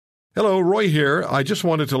Hello, Roy here. I just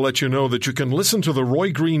wanted to let you know that you can listen to The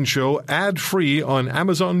Roy Green Show ad-free on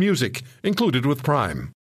Amazon Music, included with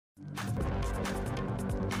Prime.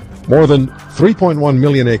 More than 3.1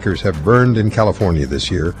 million acres have burned in California this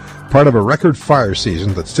year, part of a record fire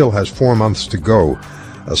season that still has 4 months to go.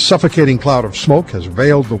 A suffocating cloud of smoke has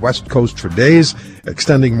veiled the West Coast for days,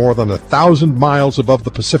 extending more than 1,000 miles above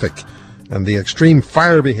the Pacific. And the extreme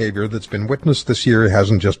fire behavior that's been witnessed this year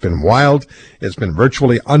hasn't just been wild, it's been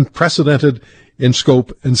virtually unprecedented in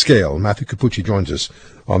scope and scale. Matthew Capucci joins us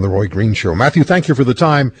on The Roy Green Show. Matthew, thank you for the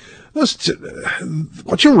time.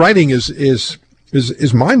 What you're writing is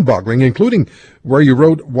mind-boggling, including where you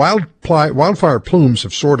wrote wildfire plumes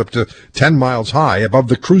have soared up to 10 miles high above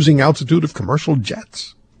the cruising altitude of commercial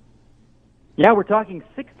jets. Yeah, we're talking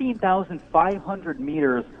 16,500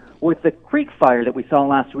 meters with the Creek Fire that we saw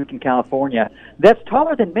last week in California. That's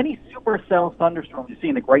taller than many supercell thunderstorms you see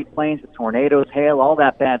in the Great Plains with tornadoes, hail, all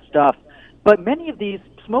that bad stuff. But many of these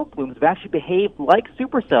smoke plumes have actually behaved like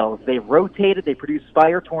supercells. They've rotated, they produce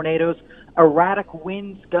fire tornadoes, erratic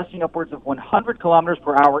winds gusting upwards of 100 kilometers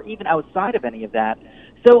per hour, even outside of any of that.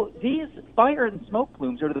 So these fire and smoke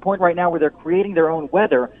plumes are to the point right now where they're creating their own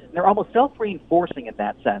weather, and they're almost self-reinforcing in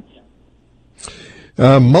that sense.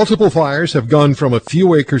 Multiple fires have gone from a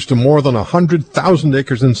few acres to more than 100,000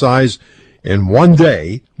 acres in size in one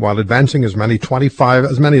day, while advancing as many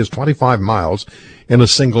as 25 miles in a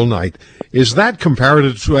single night. Is that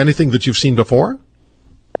comparative to anything that you've seen before?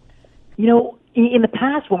 You know, in the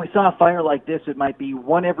past, when we saw a fire like this, it might be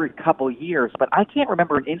one every couple years, but I can't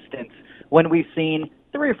remember an instance when we've seen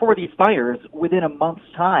 3 or 4 of these fires within a month's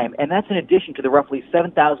time, and that's in addition to the roughly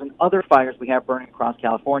 7,000 other fires we have burning across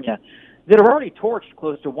California that have already torched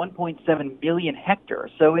close to 1.7 million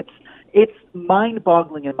hectares. So it's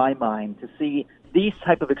mind-boggling in my mind to see these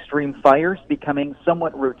type of extreme fires becoming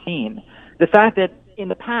somewhat routine. The fact that in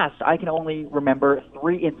the past, I can only remember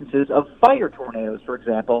 3 instances of fire tornadoes, for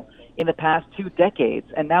example, in the past 2 decades.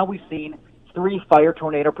 And now we've seen 3 fire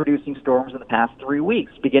tornado-producing storms in the past 3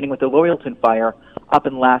 weeks, beginning with the Loyalton fire up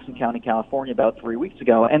in Lassen County, California, about 3 weeks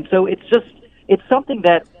ago. And so it's something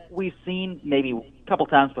that we've seen maybe a couple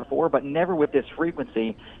times before, but never with this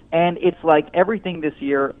frequency. And it's like everything this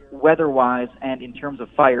year, weather-wise and in terms of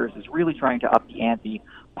fires, is really trying to up the ante,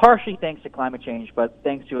 partially thanks to climate change, but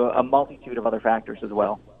thanks to a multitude of other factors as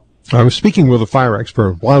well. I was speaking with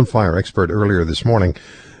a wildfire expert earlier this morning,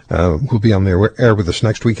 who'll be on the air with us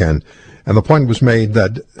next weekend, and the point was made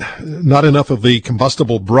that not enough of the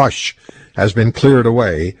combustible brush has been cleared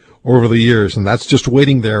away over the years, and that's just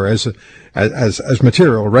waiting there as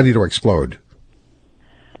material ready to explode.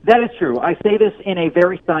 That is true. I say this in a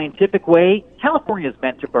very scientific way. California is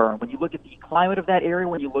meant to burn. When you look at the climate of that area,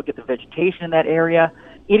 when you look at the vegetation in that area,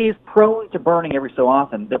 it is prone to burning every so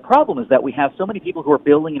often. The problem is that we have so many people who are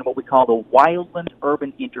building in what we call the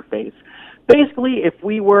wildland-urban interface. Basically, if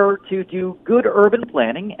we were to do good urban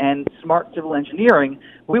planning and smart civil engineering,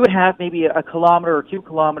 we would have maybe a kilometer or 2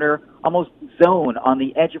 kilometer almost zone on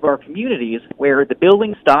the edge of our communities where the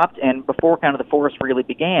building stopped and before kind of the forest really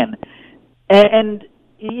began. And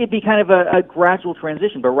it'd be kind of a gradual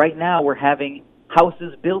transition, but right now we're having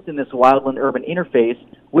houses built in this wildland-urban interface,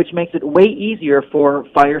 which makes it way easier for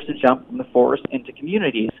fires to jump from the forest into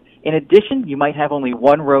communities. In addition, you might have only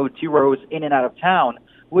 1 road, 2 roads in and out of town,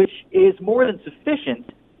 which is more than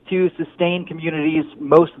sufficient to sustain communities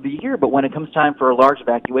most of the year. But when it comes time for a large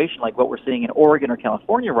evacuation, like what we're seeing in Oregon or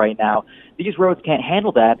California right now, these roads can't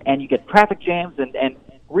handle that, and you get traffic jams and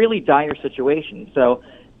really dire situations. So,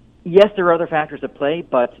 yes, there are other factors at play,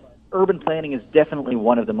 but urban planning is definitely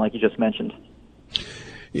one of them, like you just mentioned.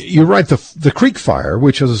 You're right. The Creek Fire,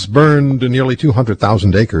 which has burned nearly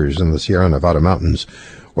 200,000 acres in the Sierra Nevada mountains,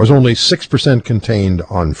 was only 6% contained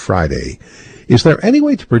on Friday. Is there any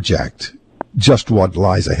way to project just what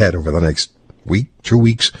lies ahead over the next week, 2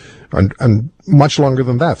 weeks, and much longer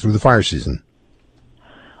than that through the fire season?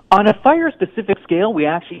 On a fire-specific scale, we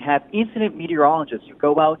actually have incident meteorologists who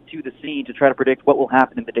go out to the scene to try to predict what will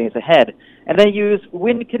happen in the days ahead. And they use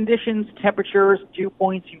wind conditions, temperatures, dew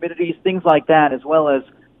points, humidities, things like that, as well as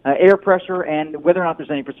air pressure and whether or not there's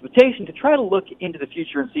any precipitation to try to look into the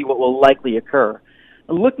future and see what will likely occur.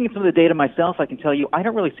 Looking at some of the data myself, I can tell you I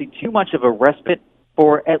don't really see too much of a respite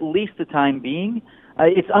for at least the time being.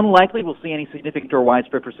 It's unlikely we'll see any significant or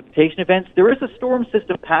widespread precipitation events. There is a storm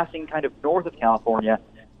system passing kind of north of California,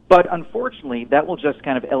 but unfortunately that will just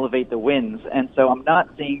kind of elevate the winds, and so I'm not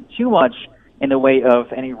seeing too much in the way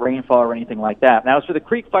of any rainfall or anything like that. Now, as for the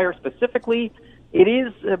Creek Fire specifically, it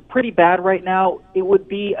is pretty bad right now. It would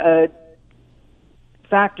be a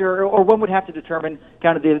factor, or one would have to determine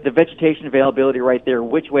kind of the vegetation availability right there,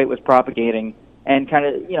 which way it was propagating, and kind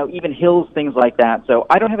of, even hills, things like that. So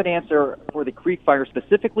I don't have an answer for the Creek Fire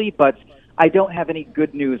specifically, but I don't have any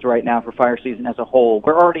good news right now for fire season as a whole.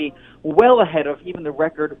 We're already well ahead of even the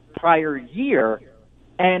record prior year,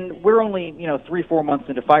 and we're only, 3-4 months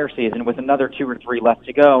into fire season with another 2 or 3 left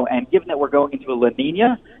to go. And given that we're going into a La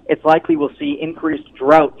Nina, it's likely we'll see increased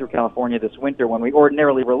drought through California this winter when we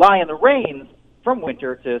ordinarily rely on the rains from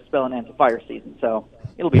winter to spell an end to fire season. So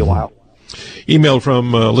it'll be a while. Email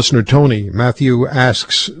from listener Tony. Matthew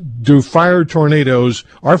asks, are fire tornadoes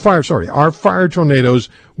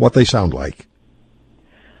what they sound like?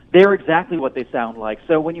 They're exactly what they sound like.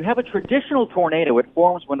 So when you have a traditional tornado, it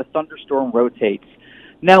forms when a thunderstorm rotates.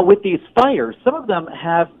 Now, with these fires, some of them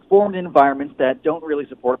have formed in environments that don't really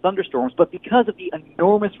support thunderstorms, but because of the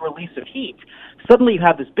enormous release of heat, suddenly you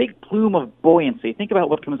have this big plume of buoyancy. Think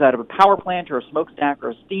about what comes out of a power plant or a smokestack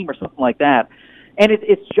or a steam or something like that. And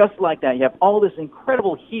it's just like that. You have all this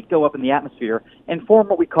incredible heat go up in the atmosphere and form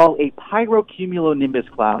what we call a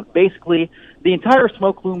pyrocumulonimbus cloud. Basically, the entire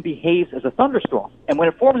smoke plume behaves as a thunderstorm. And when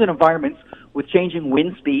it forms in environments with changing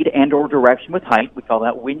wind speed and or direction with height, we call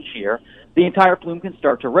that wind shear, the entire plume can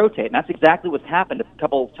start to rotate. And that's exactly what's happened a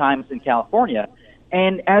couple of times in California.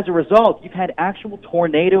 And as a result, you've had actual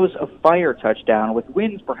tornadoes of fire touch down with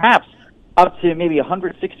winds perhaps up to maybe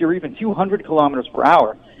 160 or even 200 kilometers per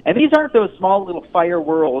hour. And these aren't those small little fire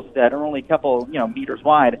whirls that are only a couple, meters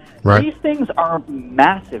wide. Right. These things are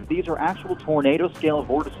massive. These are actual tornado-scale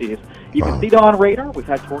vortices. You can see them on radar. We've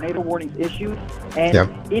had tornado warnings issued, and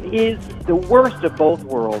it is the worst of both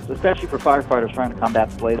worlds, especially for firefighters trying to combat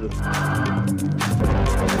the blazes.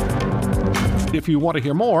 If you want to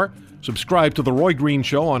hear more, subscribe to The Roy Green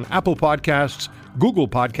Show on Apple Podcasts, Google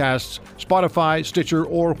Podcasts, Spotify, Stitcher,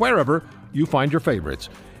 or wherever you find your favorites.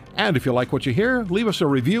 And if you like what you hear, leave us a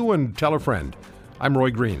review and tell a friend. I'm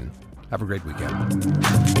Roy Green. Have a great weekend.